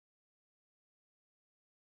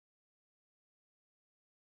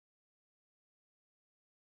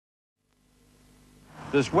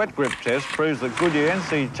This wet grip test proves that Goodyear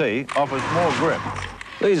NCT offers more grip.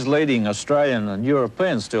 These leading Australian and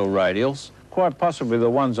European steel radials, quite possibly the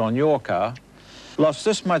ones on your car, lost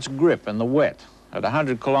this much grip in the wet at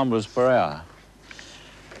 100 kilometres per hour.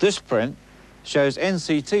 This print shows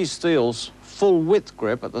NCT steel's full width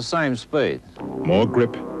grip at the same speed. More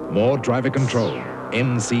grip, more driver control.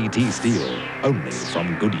 NCT steel, only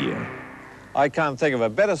from Goodyear. I can't think of a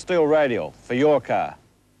better steel radial for your car.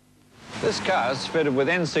 This car is fitted with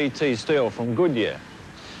NCT steel from Goodyear.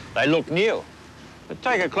 They look new, but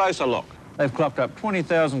take a closer look. They've clocked up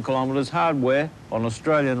 20,000 kilometres hardware on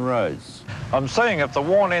Australian roads. I'm seeing if the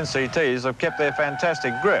worn NCTs have kept their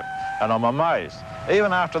fantastic grip, and I'm amazed.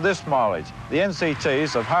 Even after this mileage, the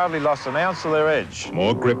NCTs have hardly lost an ounce of their edge.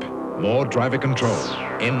 More grip, more driver control.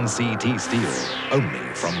 NCT steel,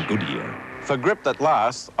 only from Goodyear. For grip that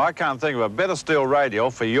lasts, I can't think of a better steel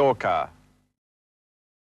radial for your car.